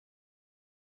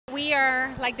We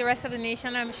are, like the rest of the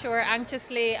nation, I'm sure,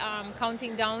 anxiously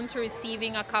counting down to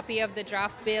receiving a copy of the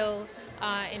draft bill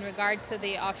in regards to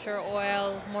the offshore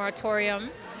oil moratorium.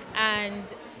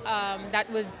 And that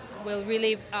will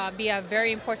really be a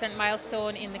very important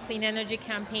milestone in the clean energy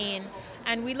campaign.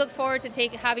 And we look forward to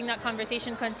having that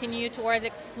conversation continue towards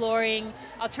exploring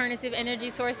alternative energy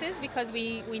sources, because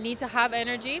we need to have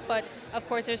energy, but of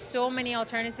course there's so many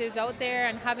alternatives out there,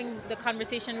 and having the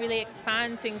conversation really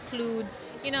expand to include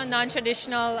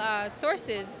non-traditional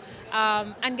sources,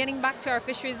 and getting back to our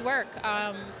fisheries work.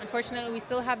 Unfortunately, we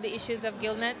still have the issues of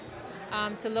gillnets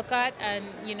to look at, and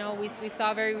we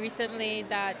saw very recently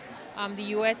that the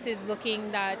U.S. is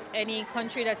looking at any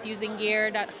country that's using gear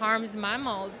that harms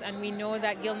mammals, and we know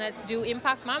that gillnets do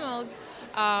impact mammals,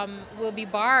 will be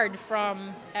barred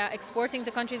from exporting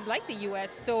to countries like the U.S.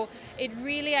 So it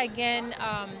really, again,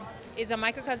 is a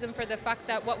microcosm for the fact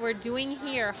that what we're doing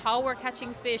here, how we're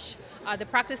catching fish, the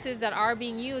practices that are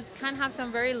being used can have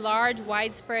some very large,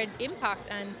 widespread impact.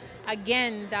 And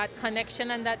again, that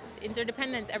connection and that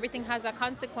interdependence, everything has a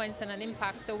consequence and an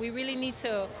impact. So we really need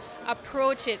to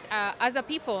approach it as a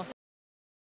people.